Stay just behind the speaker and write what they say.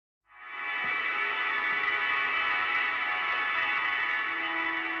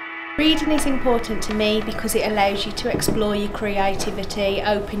Reading is important to me because it allows you to explore your creativity,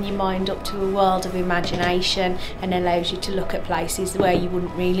 open your mind up to a world of imagination, and allows you to look at places where you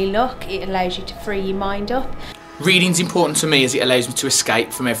wouldn't really look. It allows you to free your mind up. Reading's important to me as it allows me to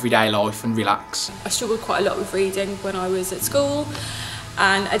escape from everyday life and relax. I struggled quite a lot with reading when I was at school,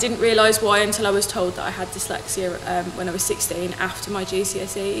 and I didn't realise why until I was told that I had dyslexia when I was 16 after my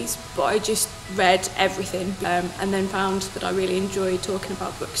GCSEs. But I just read everything and then found that I really enjoyed talking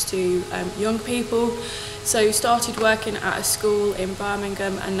about books to young people. So started working at a school in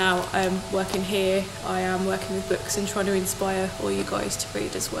Birmingham, and now working here. I am working with books and trying to inspire all you guys to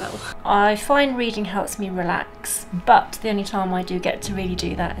read as well. I find reading helps me relax, but the only time I do get to really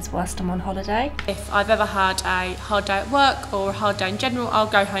do that is whilst I'm on holiday. If I've ever had a hard day at work or a hard day in general, I'll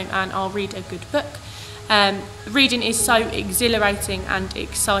go home and I'll read a good book. Reading is so exhilarating and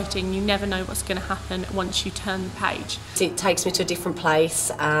exciting. You never know what's going to happen once you turn the page. It takes me to a different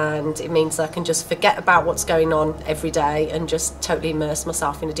place, and it means I can just forget about what's going on every day and just totally immerse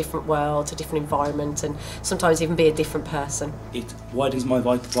myself in a different world, a different environment, and sometimes even be a different person. It widens my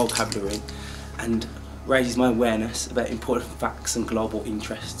vocabulary and raises my awareness about important facts and global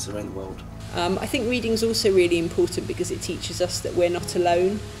interests around the world. I think reading is also really important because it teaches us that we're not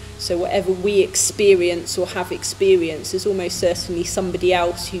alone. So whatever we experience or have experienced, there's almost certainly somebody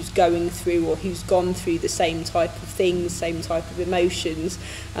else who's going through or who's gone through the same type of things, same type of emotions.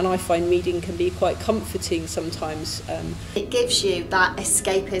 And I find reading can be quite comforting sometimes. It gives you that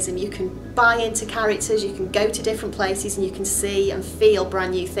escapism. You can buy into characters, you can go to different places, and you can see and feel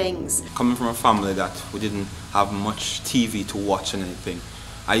brand new things. Coming from a family that we didn't have much TV to watch and anything,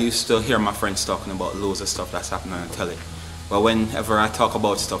 I used to hear my friends talking about loads of stuff that's happening on the telly. But whenever I talk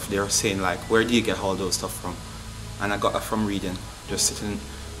about stuff, they're saying like, where do you get all those stuff from? And I got that from reading, just sitting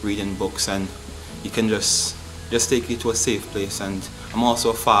reading books, and you can just take you to a safe place. And I'm also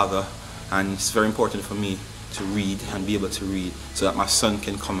a father, and it's very important for me to read and be able to read so that my son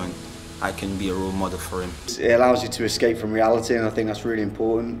can come and I can be a role model for him. It allows you to escape from reality, and I think that's really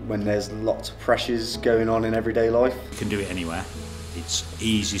important when there's lots of pressures going on in everyday life. You can do it anywhere. It's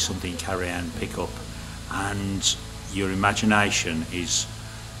easy, something to carry and pick up, and your imagination is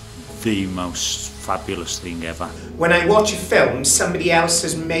the most fabulous thing ever. When I watch a film, somebody else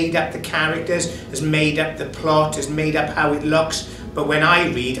has made up the characters, has made up the plot, has made up how it looks, but when I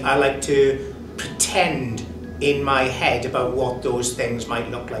read, I like to pretend in my head about what those things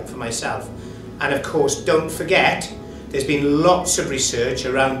might look like for myself. And of course, don't forget, there's been lots of research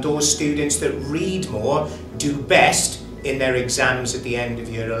around those students that read more do best in their exams at the end of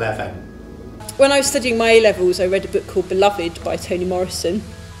year 11. When I was studying my A-levels, I read a book called Beloved by Toni Morrison,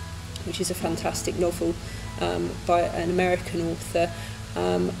 which is a fantastic novel by an American author.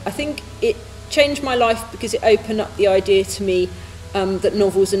 I think it changed my life because it opened up the idea to me that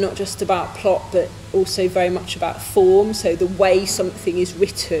novels are not just about plot but also very much about form. So the way something is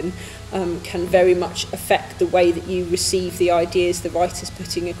written can very much affect the way that you receive the ideas the writer's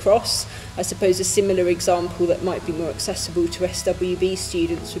putting across. I suppose a similar example that might be more accessible to SWB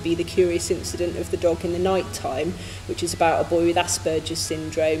students would be The Curious Incident of the Dog in the Night Time, which is about a boy with Asperger's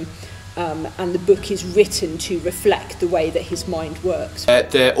syndrome. And the book is written to reflect the way that his mind works.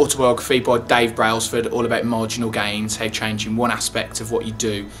 The autobiography by Dave Brailsford, all about marginal gains, how changing one aspect of what you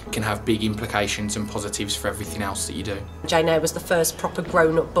do can have big implications and positives for everything else that you do. Jane Eyre was the first proper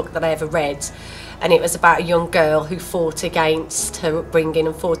grown-up book that I ever read, and it was about a young girl who fought against her upbringing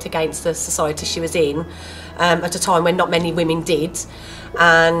and fought against the society she was in at a time when not many women did.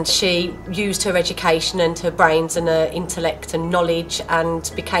 And she used her education and her brains and her intellect and knowledge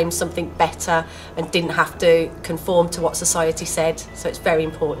and became something better and didn't have to conform to what society said. So it's very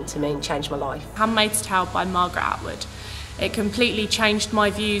important to me and changed my life. Handmaid's Tale by Margaret Atwood. It completely changed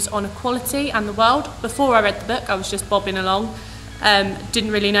my views on equality and the world. Before I read the book, I was just bobbing along.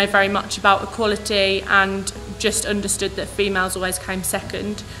 Didn't really know very much about equality and just understood that females always came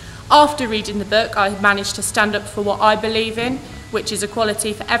second. After reading the book, I managed to stand up for what I believe in, which is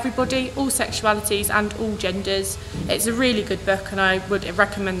equality for everybody, all sexualities and all genders. It's a really good book, and I would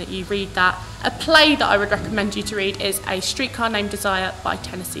recommend that you read that. A play that I would recommend you to read is A Streetcar Named Desire by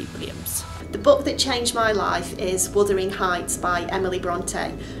Tennessee Williams. The book that changed my life is Wuthering Heights by Emily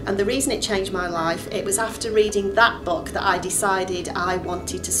Bronte, and the reason it changed my life, it was after reading that book that I decided I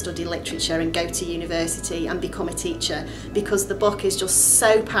wanted to study literature and go to university and become a teacher, because the book is just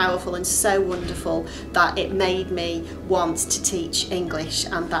so powerful and so wonderful that it made me want to teach English,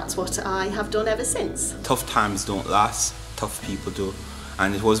 and that's what I have done ever since. Tough times don't last, tough people do.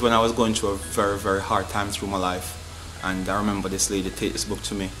 And it was when I was going through a very, very hard time through my life, and I remember this lady take this book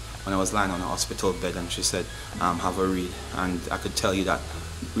to me when I was lying on a hospital bed, and she said, have a read. And I could tell you that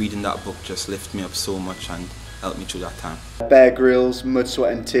reading that book just lifted me up so much and helped me through that time. Bear Grylls, Mud,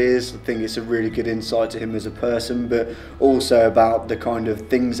 Sweat and Tears, I think it's a really good insight to him as a person, but also about the kind of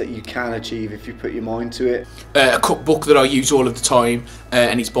things that you can achieve if you put your mind to it. A cookbook that I use all of the time,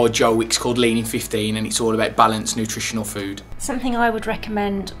 and it's by Joe Wicks, called Leaning 15, and it's all about balanced nutritional food. Something I would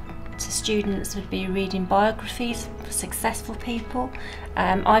recommend to students would be reading biographies for successful people.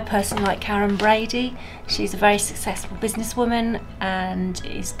 I personally like Karen Brady. She's a very successful businesswoman and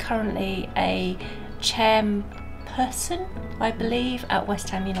is currently a chairperson, I believe, at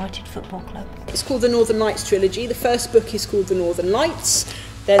West Ham United Football Club. It's called the Northern Lights trilogy. The first book is called The Northern Lights,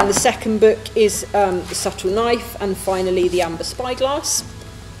 then the second book is The Subtle Knife, and finally The Amber Spyglass.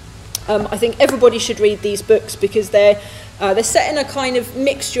 I think everybody should read these books because they're set in a kind of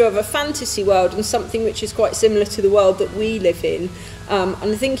mixture of a fantasy world and something which is quite similar to the world that we live in. And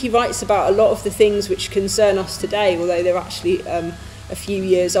I think he writes about a lot of the things which concern us today, although they're actually a few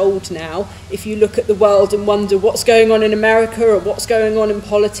years old now. If you look at the world and wonder what's going on in America or what's going on in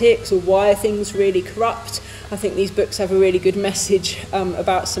politics or why are things really corrupt, I think these books have a really good message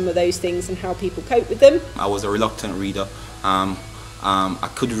about some of those things and how people cope with them. I was a reluctant reader. I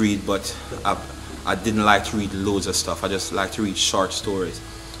could read, but I didn't like to read loads of stuff. I just like to read short stories.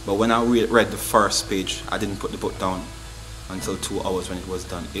 But when I read the first page, I didn't put the book down until 2 hours when it was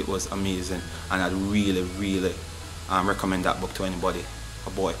done. It was amazing, and I'd really, really recommend that book to anybody. A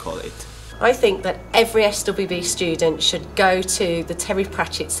boy called it. I think that every SWB student should go to the Terry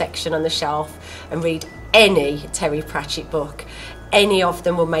Pratchett section on the shelf and read any Terry Pratchett book. Any of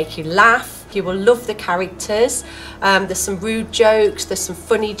them will make you laugh. You will love the characters. There's some rude jokes, there's some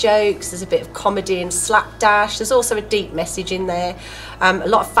funny jokes, there's a bit of comedy and slapdash. There's also a deep message in there. A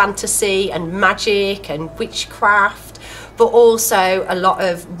lot of fantasy and magic and witchcraft, but also a lot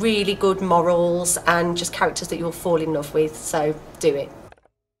of really good morals and just characters that you'll fall in love with. So do it.